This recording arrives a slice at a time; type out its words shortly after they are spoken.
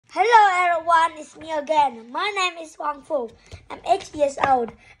Hello everyone, it's me again. My name is Wang Fu. I'm 8 years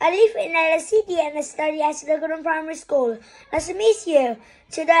old. I live in a city and I study at the Golden Primary School. Nice to meet you.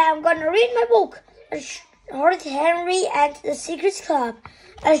 Today I'm going to read my book, Horace Henry and the Secret Club,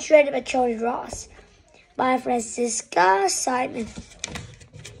 illustrated by Charlie Ross, by Francisca Simon.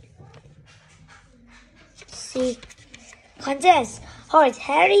 See, contents. Horace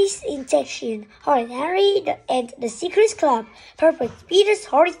Henry's Intention, Horace Henry and the Secret Club, Perfect Peter's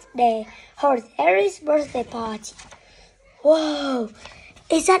Horace Day, Horace Henry's birthday party. Whoa,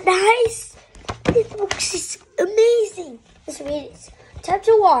 is that nice? This book is amazing. Let's read it.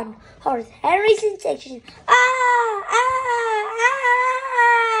 Chapter 1, Horace Henry's Intention.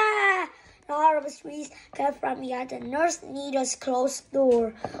 The horrible screams came from behind the nurse needle's closed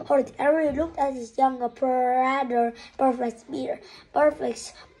door. Horace Henry looked at his younger brother, Perfect Peter.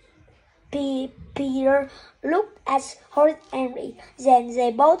 Peter looked at Horace Henry. Then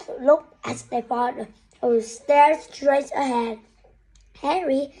they both looked at their father, who stared straight ahead.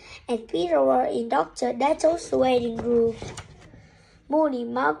 Henry and Peter were in Dr. Nettle's waiting room. Moody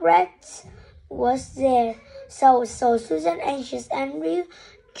Margaret was there. So was Susan, Anxious Andrew,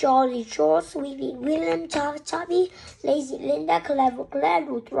 Jolly George, Sweetie William, Chubby, Lazy Linda, Clever Claire,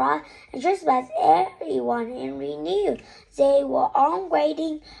 Luthra, and just about everyone Henry knew. They were all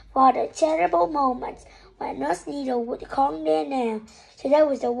waiting for the terrible moment when Nurse Needle would come their name. Today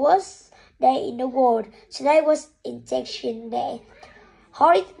was the worst day in the world. Today was Intention Day.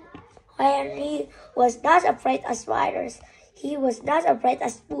 Horace Henry was not afraid of spiders. He was not afraid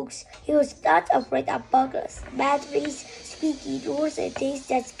of spooks. He was not afraid of burglars, batteries, squeaky doors, and things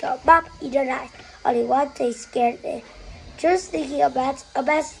that go bump in the night. Only one thing scared him. Just thinking about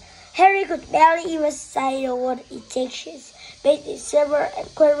Harry could barely even say the word intentions. Made it shiver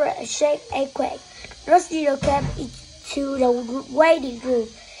and quiver and shake and quake. Nurse Needle came into the waiting room.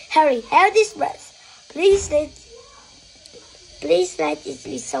 Harry held his breath. Please let it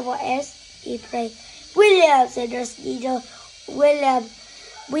be someone else, he prayed. William, said Nurse Needle. William,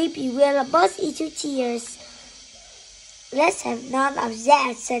 weepy William burst into tears. Let's have none of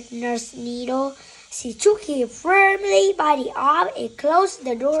that, said Nurse Needle. She took him firmly by the arm and closed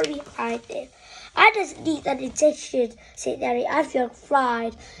the door behind him. I just need an injection, said Harry. I feel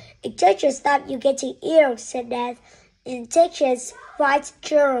fried. Injections stop you getting ill, said Ned. Injections fight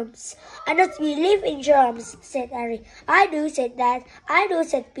germs. I don't believe in germs, said Harry. I do, said Ned. I do,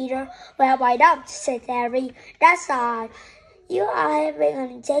 said Peter. Well, why not, said Harry. That's all. You are having an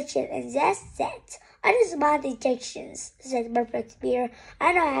injection, and that's that. I just want injections, said Perfect Peter.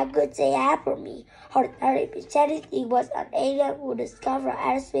 I know how good they are for me. Harry pretended he was an alien who discovered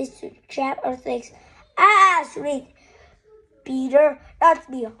aerospace to trap Earthquakes. Ah, shrieked Peter. That's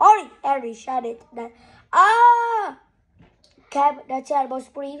me, Harry shouted. Ah! Came the terrible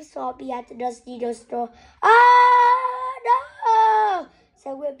screams from behind the Nurse Needle's door. Ah, no!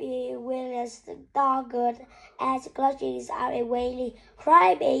 Said Whippy Williams, the dog, as clutching his arm and wailing.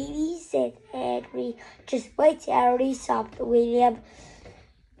 Cry, baby, said Henry. Just wait, Harry, sobbed William.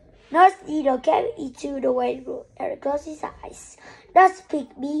 Nurse Needle came into the waiting room. Harry closed his eyes. Don't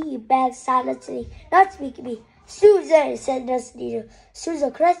speak me, he begged silently. Don't speak me. Susan, said Nurse Needle.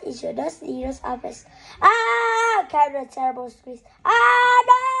 Susan crashed into Nurse Needle's office. Ah! Came the terrible screams. Ah,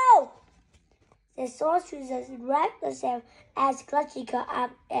 no! They saw Susan wrap herself as clutching her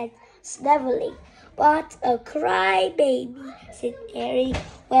arm and sniveling. What a crybaby, said Harry.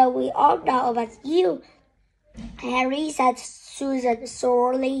 Well, we all know about you, Harry, said Susan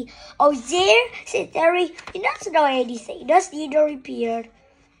sorely. Oh, dear, said Harry. You don't know anything. Nurse Needle reappeared.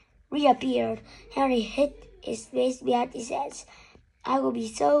 Harry hid his face behind his hands. I will be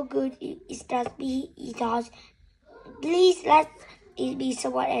so good it's not me, he thought. Please let it be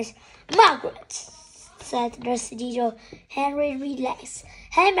someone else. Margaret, said Nurse Needle. Henry relaxed.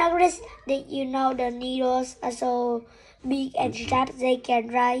 Hey, Margaret, did you know the needles are so big and sharp they can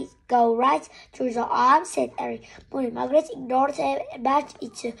go right through the arm, said Harry. But Margaret ignored him and marched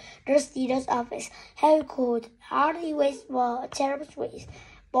into Nurse Needle's office. Harry could hardly wait for a terrible twist.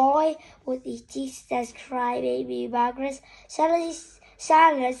 Boy, with his teeth that crybaby Margaret.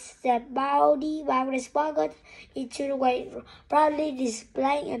 Silence that body Margaret walked into the waiting room, proudly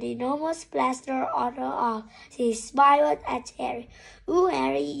displaying an enormous plaster on her arm. She smiled at Harry. Oh,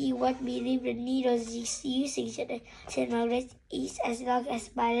 Harry, you won't believe the needles he's using today, said Margaret. It's as long as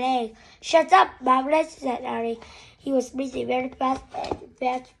my leg. Shut up, Margaret, said Harry. He was breathing very fast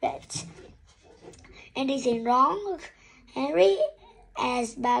and fast. Anything wrong, Harry?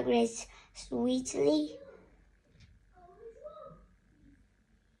 Asked Margaret sweetly.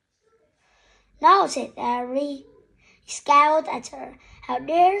 No, said Harry. He scowled at her. How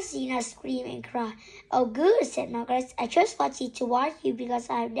dare Zena scream and cry. Oh good, said Margaret. I just wanted to warn you because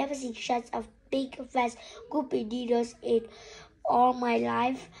I have never seen such a big fat goopy needles in all my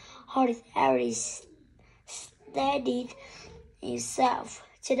life. Harry steadied himself.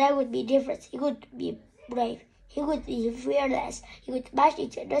 Today would be different. He would be brave. He would be fearless. He would smash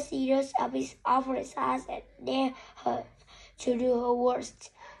into the needles of his hands and dare her to do her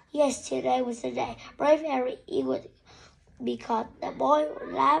worst. Yes, today was the day. Brave Harry, he would be caught. The boy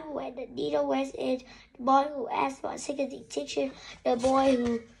who laughed when the needle went in. The boy who asked for a second injection. The boy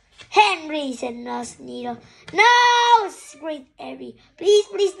who... Henry, said Nurse Needle. No! Screamed Harry. Please,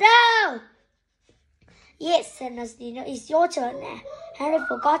 please, no! Yes, said Nurse Needle. It's your turn now. Harry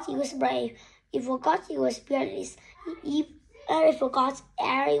forgot he was brave. He forgot he was fearless. Harry forgot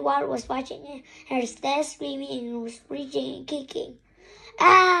everyone was watching him. Harry started screaming and screeching and kicking.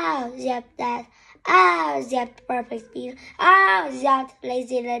 Ow! Yapped Dad. Ow! Yapped Perfect Peter. Ow! Yapped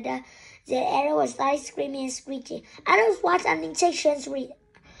Lazy Linda. Then Harry was started screaming and screeching. I don't want an injection, shrieked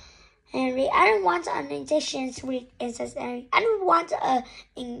Henry. I don't want an injection, shrieked Princess Harry. I don't want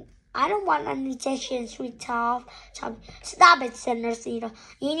an injection, shrieked Tom. Stop it, said Nurse Needle.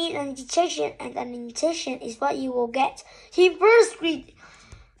 You need an injection, and an injection is what you will get. He first screamed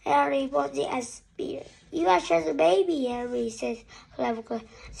Harry, pointing at Peter. You are just a baby, Harry said cleverly.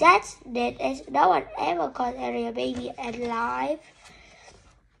 That's dead. No one ever called Harry a baby alive.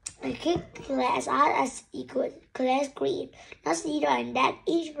 He kicked Class out as he could. Class screamed. Nurse Needle and Dad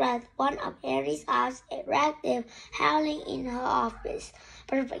each grabbed one of Harry's arms and dragged them howling in her office.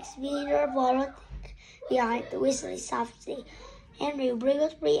 Perfect Peter followed behind, whistling softly. Henry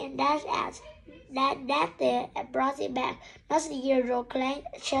wriggled free and dashed out. Dad there and brought him back. Nurse Needle clanged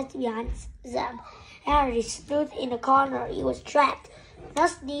shut behind them. Harry stood in the corner. He was trapped.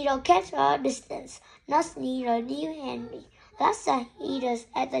 Nurse Needle kept her distance. Nurse Needle knew Henry. Last time he was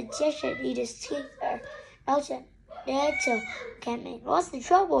at the injection, he just kicked her. Doctor came in. What's the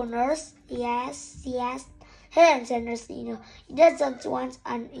trouble, nurse? He asked. Hey, said Nurse Needle. He doesn't want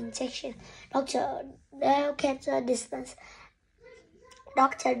an injection. Doctor Dale kept her distance.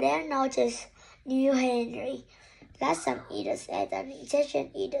 Dr. Dale noticed knew Henry. Last time he was at an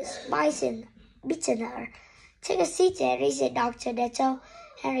injection, he was bitten her. Take a seat, Henry, said Dr. Dale.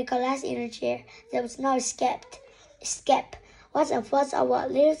 Henry collapsed in a chair. There was no escape. What's a fuss over a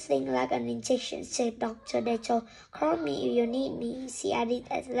little thing like an injection, said Dr. Dale. Call me if you need me, she added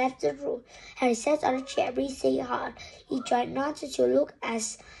as left the room. Harry sat on a chair, breathing hard. He tried not to look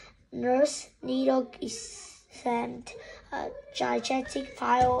as Nurse Needle examined a gigantic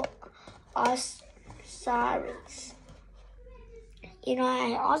pile of syringes.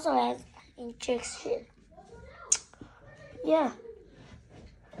 I also had injection. Yeah.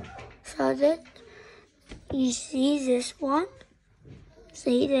 So that you see this one?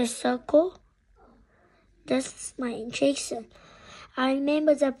 See the circle? That's my injection. I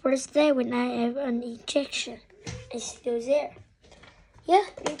remember the first day when I have an injection. It's still there. Yeah,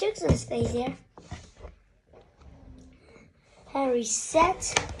 the injection stays there. Harry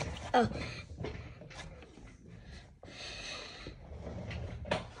sat.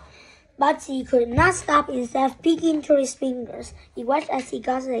 But he could not stop himself peeking through his fingers. He watched as he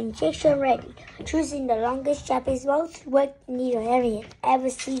got the injection ready, choosing the longest, sharpest, most worked needle Harry had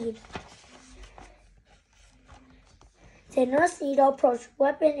ever seen. The Nurse Needle approached,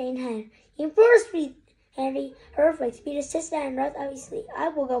 weapon in hand. In first speed, Henry, perfect. Peter sat down and rolled up his sleeve. I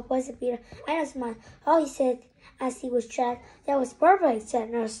will go, pointed Peter. I don't smile. Oh, he said as he was trapped. That was perfect, said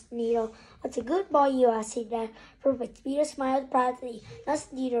Nurse Needle. What a good boy you are, said Dad. Perfect. Peter smiled proudly. Nurse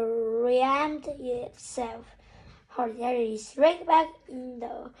Needle rammed himself. Harry shrank back in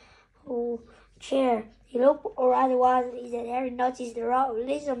the chair. He looked rather wildly that Harry noticed the row of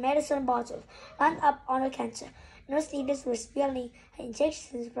little medicine bottles lined up on the counter. Nurse Needle was spilling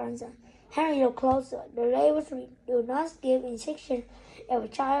injections from them. Harry looked closer. The labels read, do not give injection if a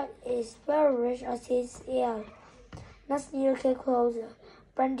child is feverish or is ill. Nurse Needle came closer,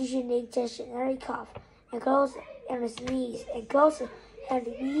 brandishing the injection. Harry coughed, and closer, and sneezed, and closer, and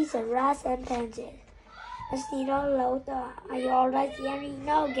wheezed and rasped and panted. Nurse Needle looked, are you all right, Harry?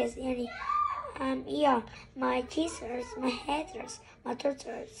 No, guessed Harry. I'm ill. My cheeks hurts, my head hurts, my throat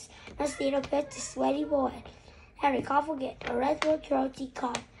hurts. Nurse Needle pet the sweaty boy. Harry coughed again, a red throaty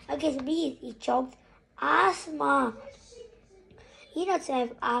cough. I can't breathe, he choked. Asthma. He does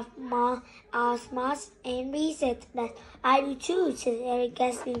have asthma, Henry said that. I do too, said Harry,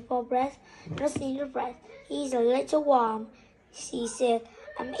 gasping for breath. Nurse Needle breath. He's a little warm, she said.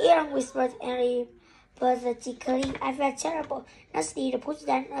 I'm ill, whispered Harry pathetically. I feel terrible. Nurse Needle put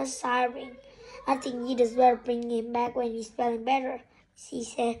down a siren. I think you just better bring him back when he's feeling better. she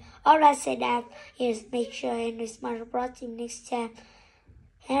said. All right, said Dad. Yes, make sure Henry's mother brought him next time.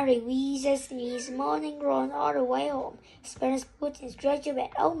 Henry wheezes his morning groan all the way home. His parents put him straight to bed.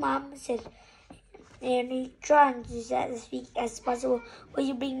 Oh, Mom, said Henry, trying to say as quick as possible. Will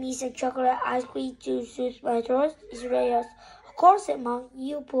you bring me some chocolate ice cream to soothe my throat? Israel asked. Of course, said Mom.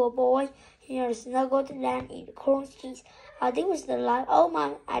 You poor boy. Henry snuggled down in the corn cheese. I think it was the light. Oh,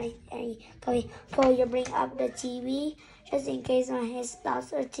 Mom, added Henry. Come before you bring up the TV, just in case my head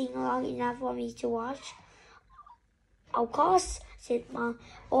stops hurting long enough for me to watch. Of course, said Mom.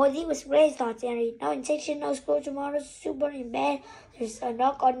 Oh, this was great, thought Henry. No intention, no school tomorrow, super in bed. There's a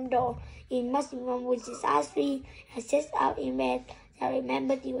knock on the door. It must be Mom with his eyes free and sits up in bed. I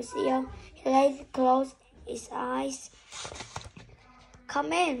remembered he was ill. He lay closed his eyes.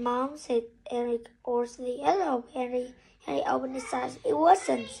 Come in, Mom, said Eric hoarsely. Hello, Henry. Henry opened his eyes. It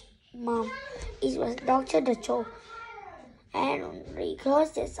wasn't, Mom. It was Dr. Dutchell. Henry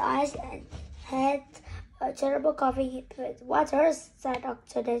closed his eyes and had a terrible coughing fit. What hurts? Said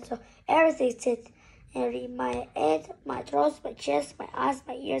Dr. Dutchell. Everything, said Henry. My head, my throat, my chest, my eyes,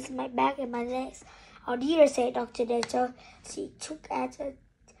 my ears, my back, and my legs. Oh dear, said Dr. Dutchell. She took out a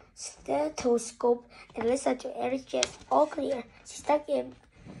stethoscope and listened to Eric's chest. All clear. She stuck him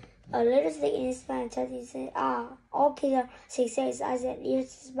a little stick in his mouth and he said, all clear. She said his eyes and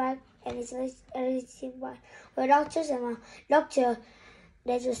ears, his back, and his legs, everything fine. Well, doctor, said Mom. Doctor,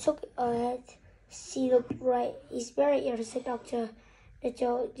 Dutchell shook her head. She looked right. He's very ill, said Dr.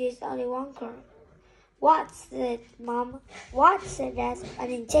 Dutchell. There's only one cure. What? Said Mom. What? Said Dad. An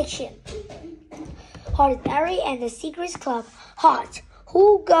injection. Hot Harry and the Secrets Club. Hot.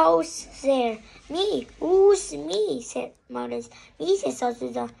 Who goes there? Me. Who's me? Said Mother. Me, said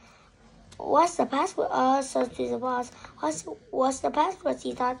Susan. What's the password? Said Susan boss. What's the password?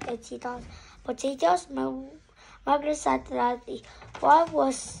 She thought. Potatoes. Margaret said loudly. What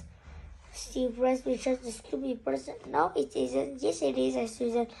was Steve Presby such a stupid person? No, it isn't. Yes, it is, said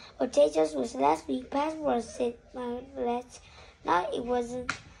Susan. Potatoes was last week's password, said Margaret. No, it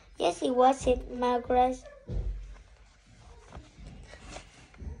wasn't. Yes, it was, said Margaret.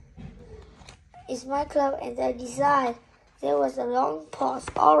 It's my club, and I decide. There was a long pause.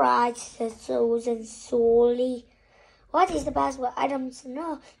 All right, said Susan slowly. What is the password? I don't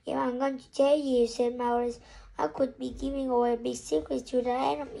know. If I'm going to tell you, said Margaret, I could be giving away a big secret to the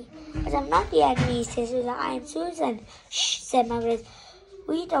enemy. But I'm not the enemy, said Susan. I am Susan. Shh, said Margaret.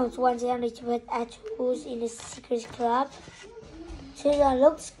 We don't want Henry to put at who's in the secret club. Susan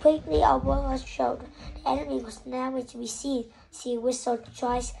looked quickly over her shoulder. The enemy was nowhere to be seen. She whistled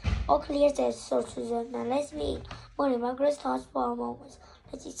twice. All clear, said Susan. Now let's be in. Molly Margaret thought for a moment.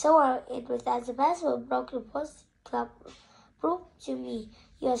 But she saw her in without the password broke the post club. Prove to me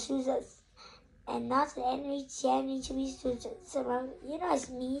you are Susan's and not the enemy challenge to be Susan. So you know it's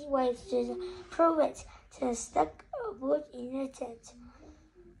me, wait, Susan. Prove it. So stuck a boot in her tent.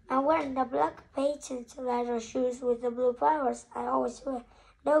 I'm wearing the black patent leather shoes with the blue flowers I always wear.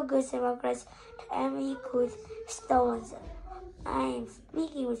 No good, said Margaret. The enemy could have stolen them. I am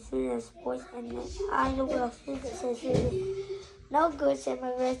speaking with Susan's voice, and I know what Susan, said Susan. No good, said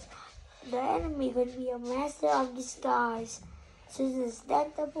Margaret. The enemy could be a master of disguise. Susan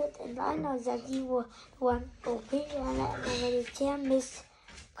stamped the boot, and I know that you were the one who picked on that and the Miss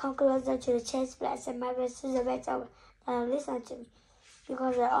come closer to the chest plate, said Margaret. Susan bent over. Now listen to me,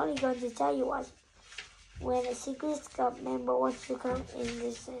 because I'm only going to tell you what. When a secret club member wants to come in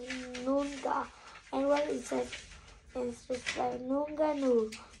this Nunga, and what it says, it's just like Nunga Nu.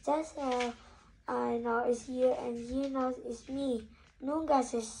 That's all I know is you, and you know it's me. Nunga,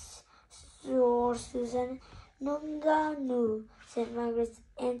 says Susan. Nunga Nu, said Margaret.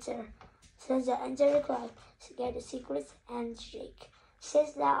 Enter. Susan entered the club. She gave the secret handshake.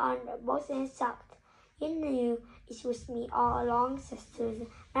 Sits down on both hands socked. You knew it was me all along, said Susan.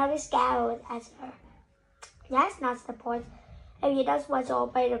 Margaret scowled at her. That's not the point. If you don't want to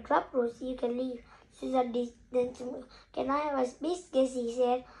obey the club rules, you can leave. Susan didn't move. Can I have a biscuit? He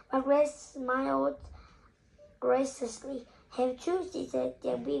said. Margaret smiled graciously. Have two, she said.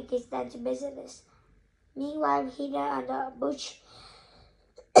 Then we get down to business. Meanwhile, hidden under a bush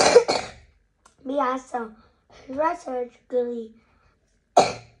behind some strategically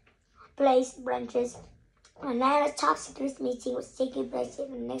placed branches, another top secret meeting was taking place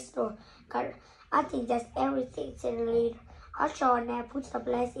in the next door. I think that's everything, said the leader. I'll show her now, put the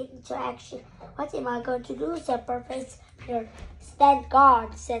plan into action. What am I going to do, said Professor. Stand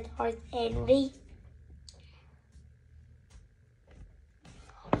guard, said Henry.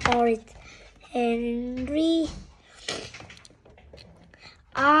 Henry.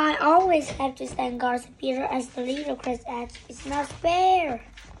 I always have to stand guard, said Peter, as the little Chris asked. It's not fair.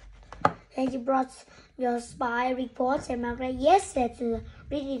 Then you brought your spy report, said Margaret. Yes, said Susan.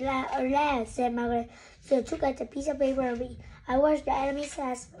 Read it aloud, said Margaret. So took out a piece of paper and read. I watched the enemy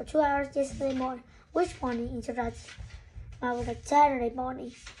SAS for 2 hours yesterday morning. Which morning? Interrupted Margaret. Saturday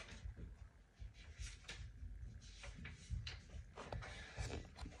morning.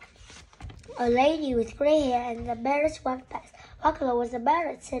 A lady with grey hair and the barracks walked past. What color was the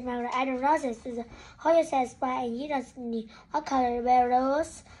barracks? Said Margaret. I don't know, said Susan. Hoyer said spy, and you don't know what color the barrel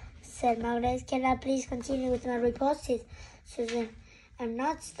was, said Margaret. Can I please continue with my report, said Susan. I'm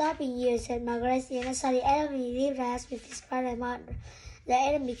not stopping you, said Margaret. Then I saw the enemy leave the house with his brother and mother. The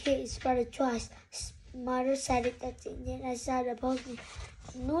enemy killed his brother twice. His mother said it that then I saw the post.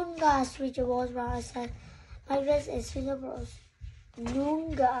 Noonga switch was wrong, I said. Margaret and Susan rose.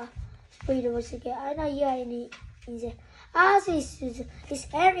 Noonga. Peter was again. I know you are in the said Susan. It's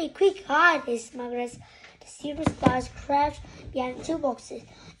Henry, quick, hide, his Margaret. The silver stars crouched behind 2 boxes.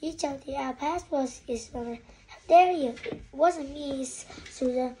 Each of the passports is Margaret. How dare you? It wasn't me,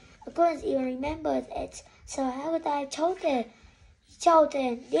 Susan. I couldn't even remember it. So how could I have told them? You told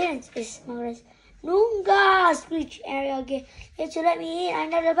them, didn't Miss Margaret? Noonga! Screeched Henry again. You have to let me in. I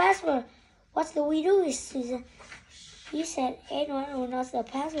know the password. What do we do, Susan? You said anyone who knows the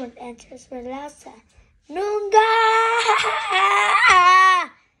password enters for the last time. Noonga!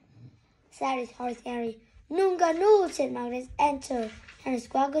 Said his horse Henry. Noonga, no, said Margaret. Enter. And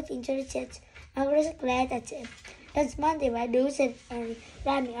squawked into the church. Margaret glared at him. That's Monday, I do, said Henry,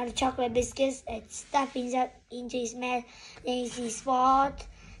 ramming on the chocolate biscuits and stuffing them into his mouth. Then he sprawled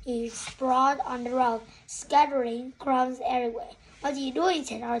on the road, scattering crumbs everywhere. What are you doing?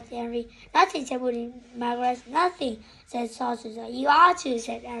 Said Henry. Nothing, said Margaret. Nothing, said Susan. You are to,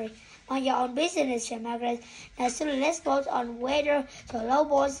 said Henry. Mind your own business, said Margaret. Now soon let's vote on whether to low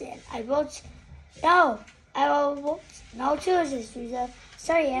boys and I vote no. I will vote no too, said Susan.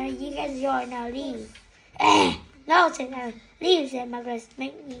 Sorry, Henry, you guys join now leave. No, said Henry. Leave, said Margaret.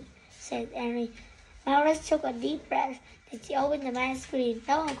 Make me, said Henry. Margaret took a deep breath. Then she opened the man's screen.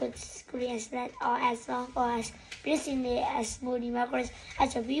 No one could scream as loud or as long or as piercingly as Moody Margaret.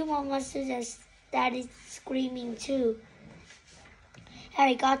 After a few moments, Susan started screaming too.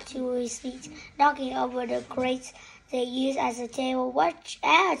 Harry got to his feet, knocking over the crates they used as a table. Watch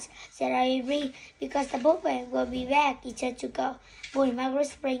out, said Harry, because the boatman will be back. He turned to go. Moody Margaret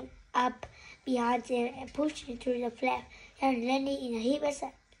sprang up behind him and pushed him through the flap. Harry landed in a heap and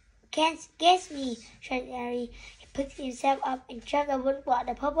said, "Can't guess me," shouted Harry. He picked himself up and jumped over the water.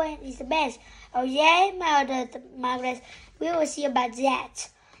 The purple hand is the best. Oh, yeah, muttered Margaret. We will see about that.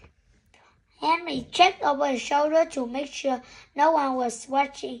 Henry checked over his shoulder to make sure no one was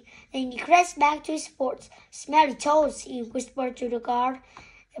watching. Then he crashed back to his sports. Smelly toes, he whispered to the guard.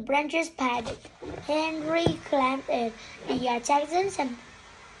 The branches padded. Henry climbed in. And you are Jackson and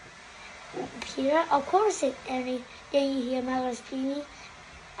Peter? Of course, said Henry. Then you hear Margaret screaming.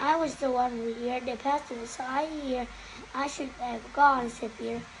 I was the one who heard the pastor, so I should have gone, said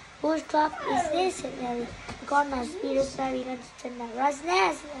Peter. Whose club is this, said Henry. The corner of Peter's very going to turn out. What's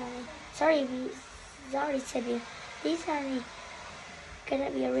that, said Henry. Sorry, said Peter. Please, Henry, can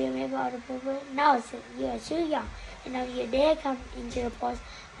it be a real member of the people? No, said you are too young. And now you dare come into the post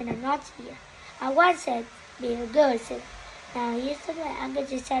when I'm not here. I once said, Peter, good, said. Now here's the plan. I'm going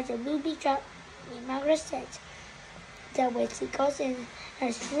to start a booby trap in Margaret said. That way she goes in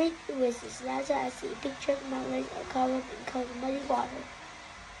her street with his lasso as he pictured Margaret covered in cold muddy water.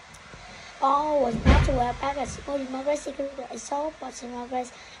 All was not to wear back as Moody Margaret secretly I saw watching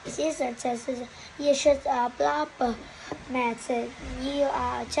Margaret. His sister said, "You should blubber." Matt said, "You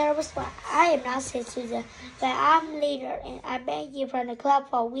are a terrible spy." I am not, said Susan, but I'm leader and I banned you from the club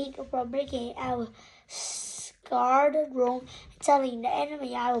for a week for breaking our guard room and telling the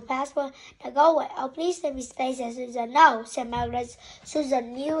enemy our passport. Now go away. Oh, please let me stay, said Susan. No, said Margaret.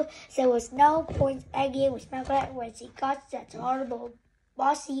 Susan knew there was no point arguing with Margaret when she got that horrible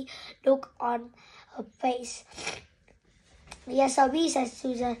bossy look on her face. Yes, I'll be, said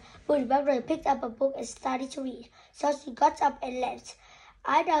Susan. Moody Margaret picked up a book and started to read. So she got up and left.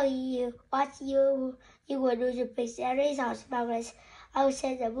 I know what you will do to fix Harry's house, Margaret. I will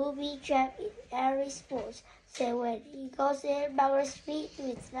set the booby trap in Harry's sports. So when he goes in, Margaret's feet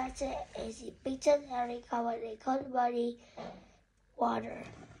with nothing as he pictured Harry covered in cold muddy water.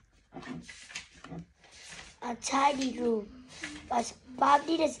 A tiny room, but Bob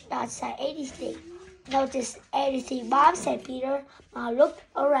didn't say anything. Notice anything, Bob, said Peter. Mom looked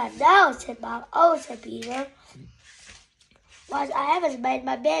around. No, said Bob. Oh, said Peter. Well, I haven't made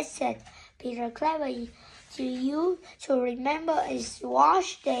my bed, said Peter cleverly. you to remember is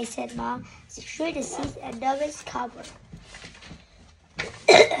wash day, said Mom. Secure the seats and Douglas covered.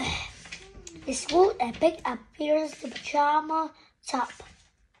 They swooped and picked up Peter's pajama top.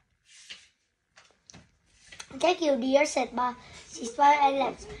 Thank you, dear, said Mom. She smiled and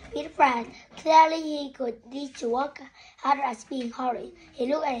left. Peter frowned. Clearly, he could need to work harder at being hurried. He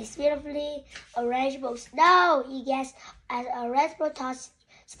looked at his beautifully arranged books. No, he gasped as a red ball tossed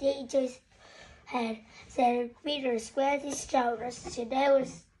into his head. Said Peter squared his shoulders. Today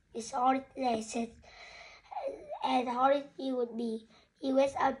was his holiday, said, and holiday it would be. He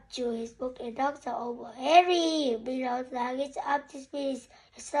went up to his book and knocked it over. Harry! Peter lugged up to speed.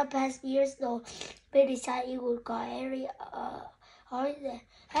 He stopped past Peter's door. Peter decided he would call Harry holiday.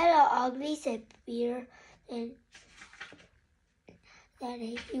 Hello, ugly, said Peter. Then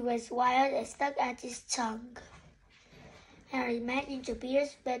he was wild and stuck at his tongue. Harry ran into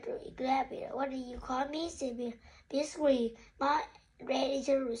Peter's bedroom. He glared at Peter. What do you call me? Said Peter. Peter screamed. Mom ran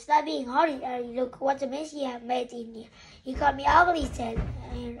into the room. Stop being horrid, Harry. Look what a mess you have made in here. You called me ugly, said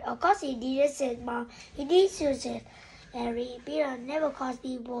Harry. Of course he didn't, said Mom. He did, said Harry. Peter never calls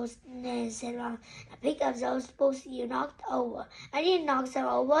people names, said Mom. I picked up those books you knocked over. I didn't knock them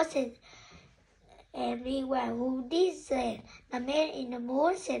over, said Harry. Well, who did, said the man in the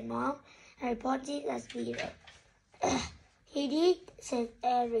moon, said Mom. Harry pointed at Peter. He did, said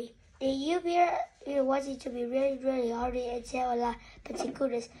Harry. Did you, Peter? Peter wanted to be really, really horrid and tell a lie, but he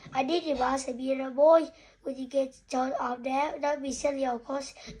couldn't. I did it, Mom, said Peter. Boy, would you get told off there? Don't be silly, of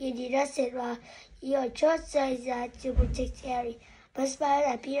course you did not, said Mom. Your church says that to protect Harry. But smiled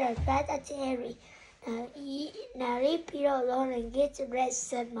at Peter and flat at Harry. Now leave Peter alone and get to rest,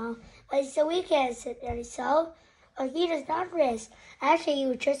 said Mom. But it's the weekend, said Harry. So? But Peter's not rest. Actually, you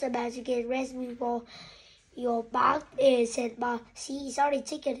were just about to get rest before your mouth is, said Mom. See, he's already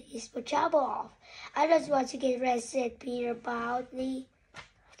taken his pajama off. I just want to get rest, said Peter proudly.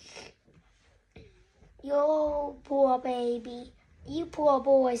 You poor baby. You poor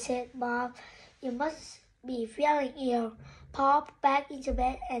boy, said Mom. You must be feeling ill. Pop back into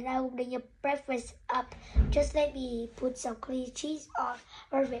bed and I will bring your breakfast up. Just let me put some clean cheese on.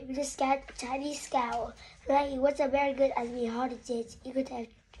 Perfect. We just got a tiny scowl. Like it wasn't very good as we heard it. You could have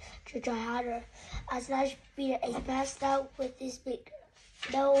to try harder. As large Peter is passed out with his big.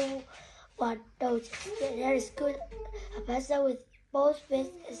 No one noticed. That is good. I passed out with both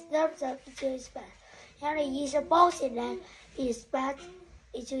fists and snapped up into his mouth. Harry, you supposed said that. He spat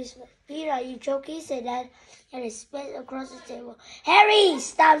into his mouth. Peter, are you joking? Said that. And he spat across the table. Harry,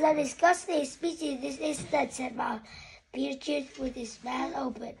 stop that disgusting speech this instant, said Mom. Peter cheered with his mouth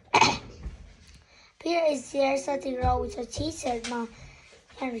open. Peter, is there something wrong with your teeth? Said Mom.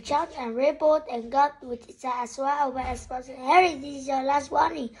 Harry jumped and rippled and gulped with his eyes wide open as possible. Harry, this is your last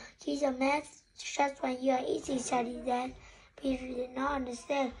warning. Keep your mouth shut when you are eating, said he then. Peter did not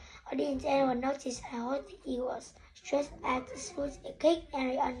understand. Or didn't anyone notice how hot he was? Stressed at the food and kicked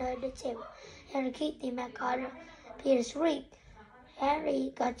Harry under the table. Harry kicked him back harder. Peter shrieked.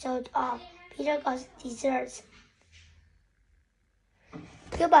 Harry got told off. Peter got desserts.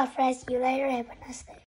 Goodbye, friends. See you later. Have a nice day.